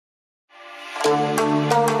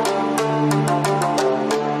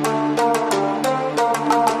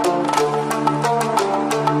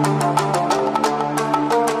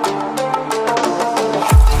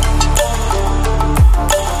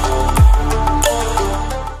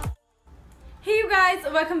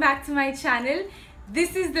Welcome back to my channel.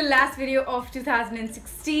 This is the last video of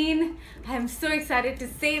 2016. I am so excited to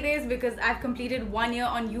say this because I've completed 1 year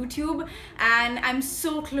on YouTube and I'm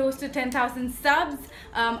so close to 10,000 subs.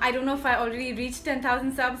 I don't know if I already reached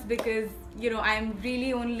 10,000 subs because I'm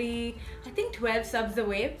really only I think 12 subs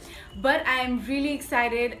away, but I'm really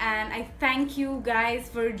excited and I thank you guys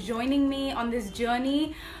for joining me on this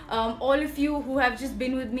journey. All of you who have just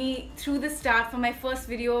been with me through the start from my first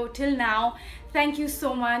video till now, thank you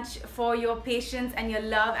so much for your patience and your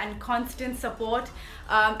love and constant support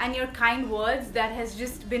and your kind words that has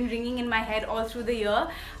just been ringing in my head all through the year.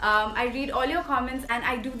 I read all your comments and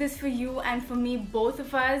I do this for you and for me, both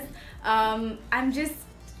of us.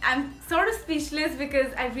 I'm sort of speechless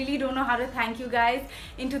because I really don't know how to thank you guys.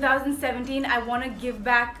 In 2017, I want to give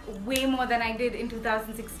back way more than I did in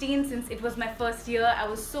 2016 since it was my first year. I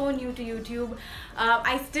was so new to YouTube.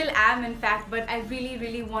 I still am, in fact, but I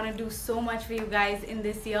really want to do so much for you guys in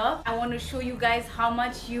this year. I want to show you guys how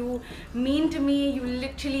much you mean to me. You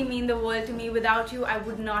literally mean the world to me. Without you, I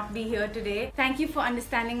would not be here today. Thank you for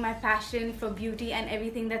understanding my passion for beauty and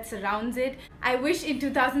everything that surrounds it. I wish in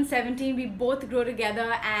 2017 we both grow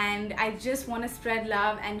together, and I just want to spread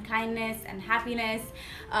love and kindness and happiness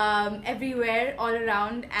everywhere, all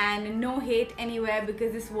around, and no hate anywhere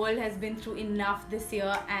because this world has been through enough this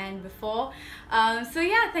year and before. So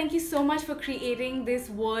yeah, thank you so much for creating this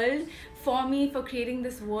world for me, for creating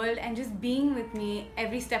this world and just being with me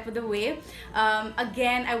every step of the way.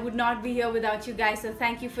 Again, I would not be here without you guys, so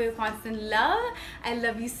thank you for your constant love. I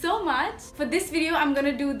love you so much. For this video, I'm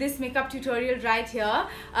gonna do this makeup tutorial right here.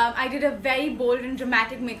 I did a very bold and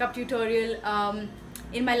dramatic makeup tutorial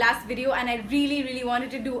in my last video, and I really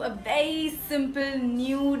wanted to do a very simple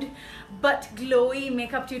nude but glowy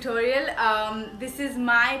makeup tutorial. This is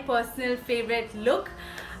my personal favorite look.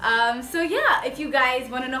 So yeah, if you guys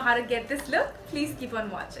want to know how to get this look, please keep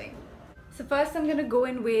on watching. So first I'm gonna go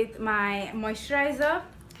in with my moisturizer.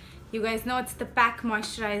 You guys know it's the P.A.C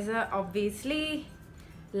moisturizer, obviously.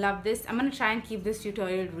 Love this. I'm gonna try and keep this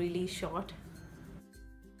tutorial really short.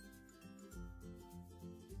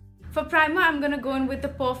 For primer, I'm gonna go in with the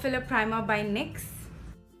Pore Filler Primer by NYX.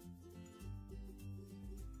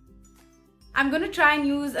 I'm gonna try and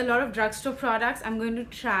use a lot of drugstore products. I'm going to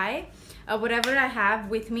try whatever I have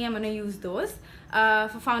with me, I'm gonna use those.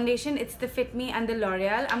 For foundation, it's the Fitme and the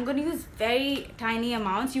Loreal. I'm gonna use very tiny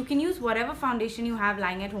amounts. You can use whatever foundation you have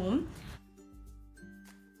lying at home.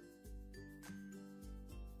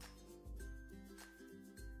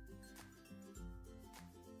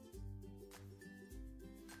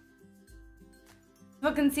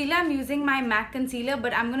 For concealer, I'm using my M.A.C Concealor,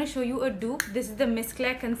 but I'm going to show you a dupe. This is the Miss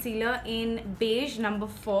Claire Concealer in beige number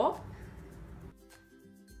 4.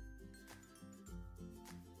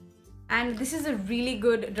 And this is a really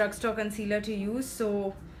good drugstore concealer to use.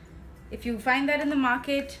 So if you find that in the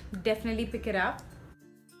market, definitely pick it up.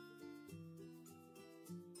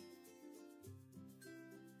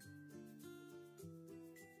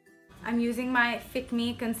 I'm using my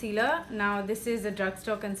Fitme concealer. Now this is a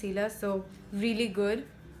drugstore concealer, so really good.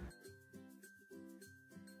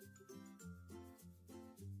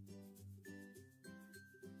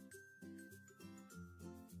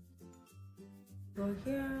 Go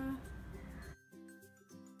here.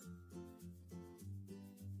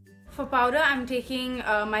 For powder, I'm taking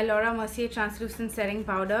my Mercier Translucent setting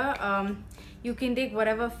powder. You can take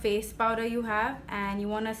whatever face powder you have, and you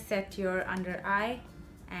want to set your under eye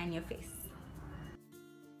and your face.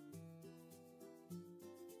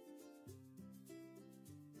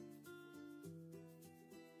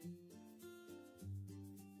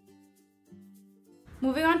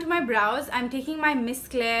 Moving on to my brows, I'm taking my Miss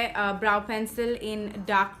Claire brow pencil in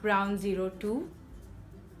dark brown 02.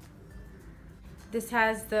 This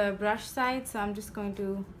has the brush side, so I'm just going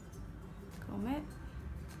to comb it.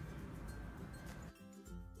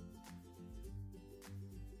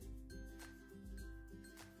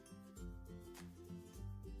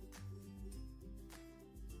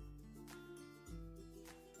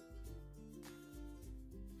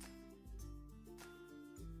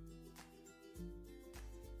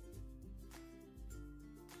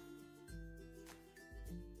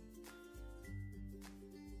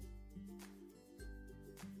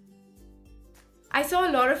 I saw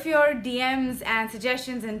a lot of your DMs and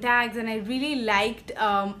suggestions and tags, and I really liked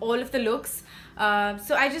all of the looks.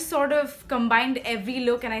 So I just sort of combined every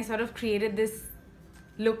look and I sort of created this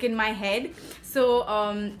look in my head. So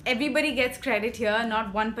everybody gets credit here,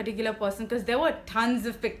 not one particular person, because there were tons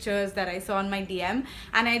of pictures that I saw on my DM,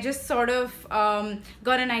 and I just sort of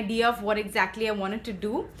got an idea of what exactly I wanted to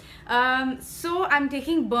do. So I'm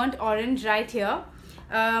taking burnt orange right here.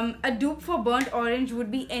 A dupe for burnt orange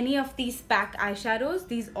would be any of these P.A.C eyeshadows,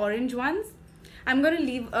 these orange ones. I'm going to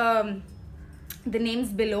leave the names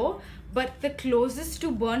below, but the closest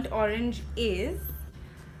to burnt orange is,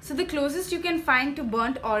 so the closest you can find to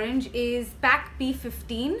burnt orange is P.A.C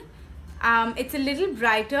P15. It's a little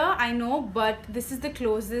brighter, I know, but this is the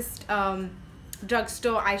closest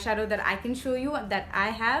drugstore eyeshadow that I can show you that I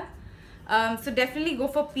have. So definitely go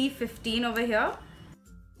for P15 over here.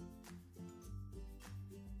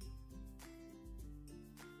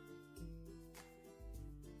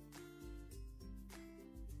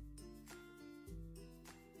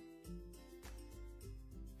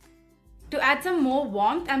 To add some more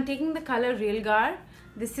warmth, I'm taking the color Real.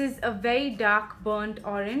 This is a very dark burnt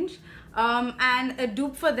orange. And a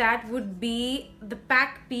dupe for that would be the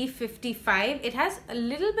P.A.C P55. It has a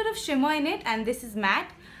little bit of shimmer in it, and this is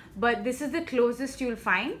matte, but this is the closest you'll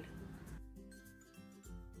find.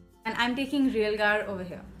 And I'm taking Real over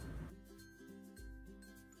here.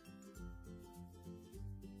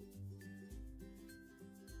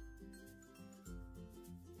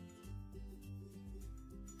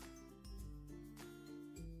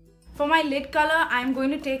 For my lid color, I'm going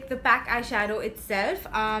to take the P.A.C eyeshadow itself.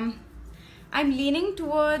 I'm leaning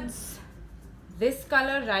towards this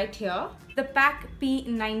color right here, the P.A.C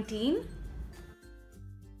P19.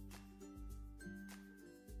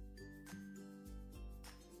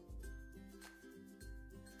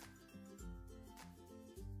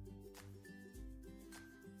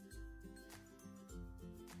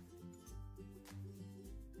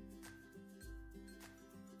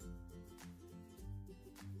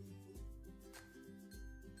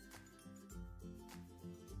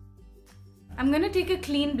 I'm going to take a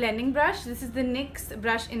clean blending brush. This is the NYX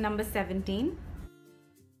brush in number 17.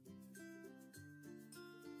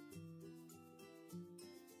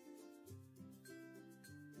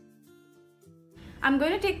 I'm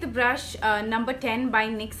going to take the brush number 10 by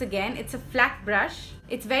NYX again. It's a flat brush.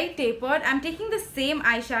 It's very tapered. I'm taking the same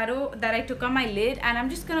eyeshadow that I took on my lid, and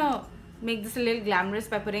I'm just going to make this a little glamorous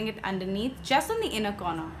by putting it underneath, just on the inner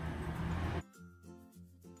corner.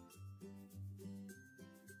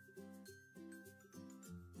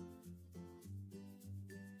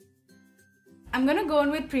 I'm going to go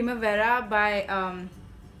in with Primavera by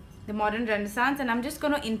the Modern Renaissance, and I'm just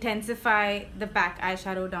going to intensify the P.A.C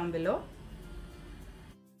eyeshadow down below.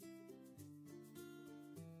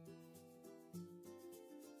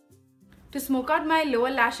 To smoke out my lower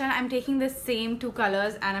lash line, I'm taking the same two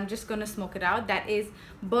colors and I'm just going to smoke it out. That is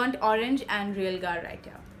Burnt Orange and Real right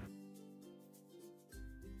here.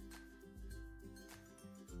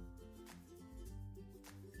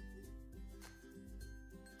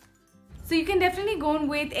 So you can definitely go in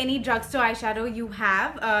with any drugstore eyeshadow you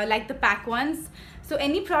have, like the P.A.C ones. So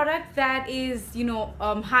any product that is,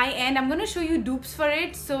 high end, I'm going to show you dupes for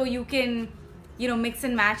it so you can, mix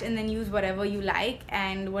and match and then use whatever you like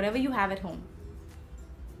and whatever you have at home.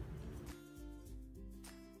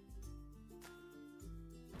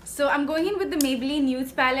 So I'm going in with the Maybelline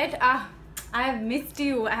Nudes palette. I have missed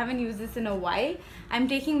you. I haven't used this in a while. I'm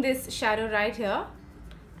taking this shadow right here,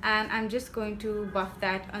 and I'm just going to buff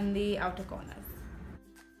that on the outer corners.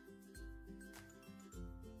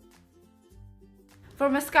 For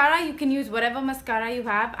mascara, you can use whatever mascara you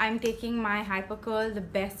have. I'm taking my Hyper Curl, the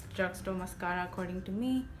best drugstore mascara according to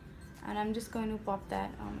me, and I'm just going to pop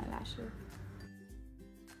that on my lashes.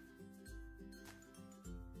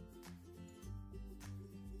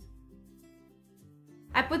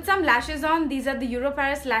 I put some lashes on. These are the Euro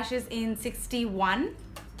Paris lashes in 61.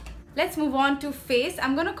 Let's move on to face.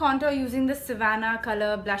 I'm going to contour using the Savannah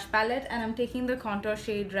color blush palette, and I'm taking the contour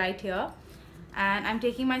shade right here, and I'm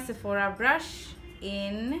taking my Sephora brush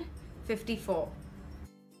in 54.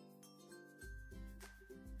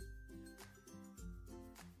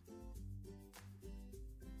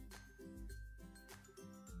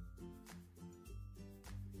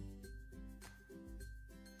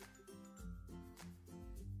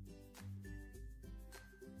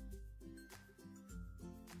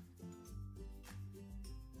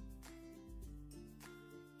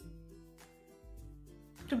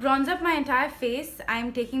 To bronze up my entire face,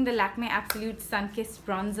 I'm taking the Lakme Absolute Sun-Kissed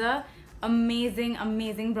Bronzer. Amazing,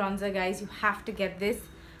 amazing bronzer, guys. You have to get this.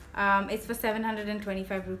 It's for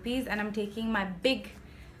 725 rupees, and I'm taking my big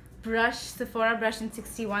brush, Sephora brush in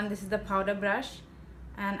 61. This is the powder brush,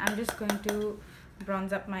 and I'm just going to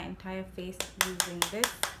bronze up my entire face using this.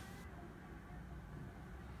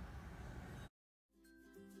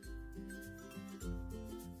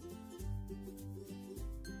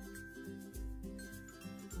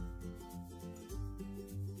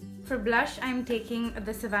 For blush, I'm taking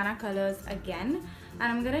the Savannah colors again, and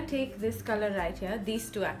I'm gonna take this color right here, these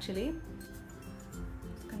two actually.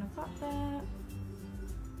 Just gonna pop that.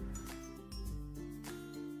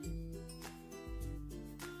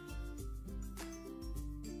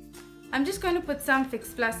 I'm just going to put some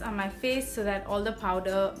Fix Plus on my face so that all the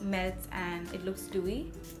powder melts and it looks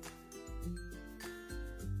dewy.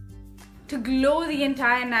 To glow the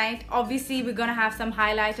entire night, obviously we're gonna have some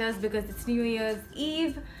highlighters because it's New Year's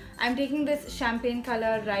Eve. I'm taking this champagne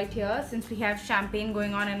color right here since we have champagne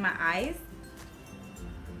going on in my eyes.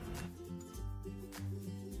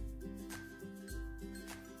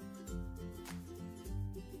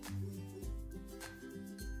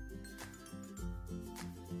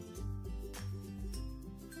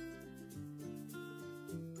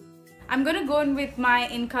 I'm gonna go in with my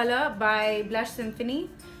In Color by Blush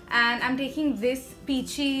Symphony, and I'm taking this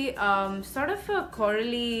peachy sort of a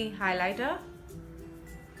corally highlighter.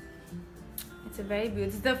 It's a very beautiful.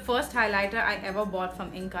 This is the first highlighter I ever bought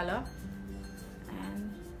from In Color.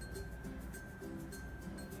 And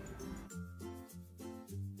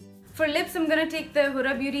for lips, I'm gonna take the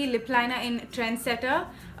Huda Beauty lip liner in Trendsetter.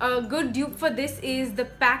 A good dupe for this is the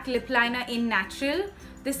P.A.C lip liner in Natural.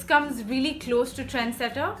 This comes really close to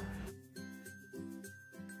Trendsetter.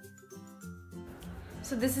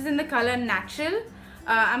 So this is in the color Natural.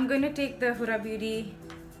 I'm going to take the Huda Beauty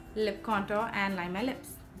lip contour and line my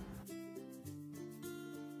lips.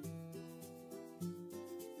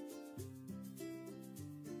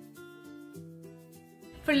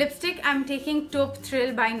 For lipstick, I'm taking Taupe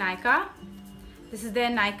Thrill by Nykaa. This is their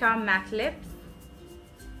Nykaa matte lips.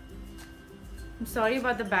 I'm sorry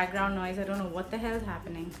about the background noise. I don't know what the hell is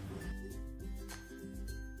happening.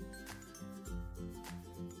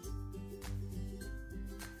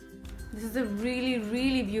 This is a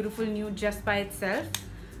really beautiful nude just by itself.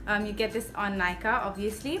 You get this on Nykaa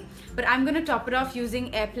obviously, but I'm going to top it off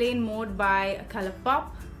using Airplane Mode by Colourpop.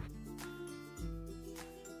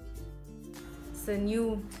 It's a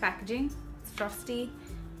new packaging, it's frosty.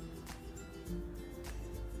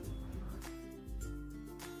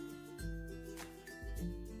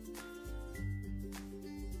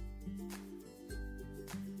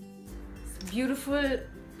 It's a beautiful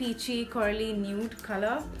peachy corally nude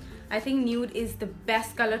color. I think nude is the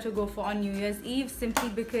best color to go for on New Year's Eve, simply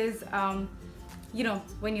because you know,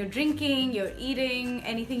 when you're drinking, you're eating,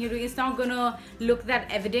 anything you're doing, it's not gonna look that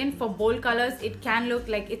evident. For bold colors, it can look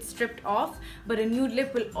like it's stripped off, but a nude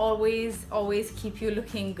lip will always keep you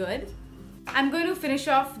looking good. I'm going to finish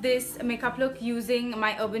off this makeup look using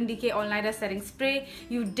my Urban Decay All Nighter setting spray.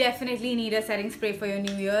 You definitely need a setting spray for your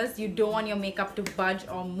New Year's. You don't want your makeup to budge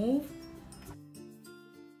or move.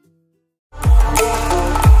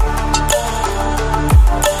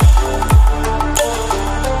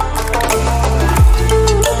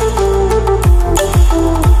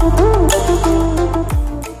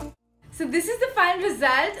 So this is the final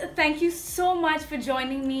result. Thank you so much for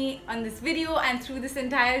joining me on this video and through this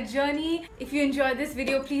entire journey. If you enjoyed this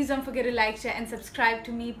video, please don't forget to like, share and subscribe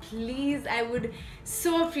to me, please. I would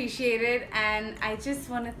so appreciate it, and I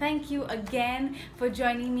just want to thank you again for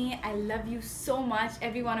joining me. I love you so much,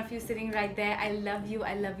 every one of you sitting right there. I love you,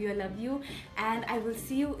 I love you, I love you, and I will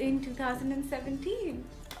see you in 2017.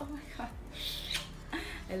 Oh my god,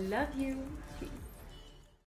 I love you.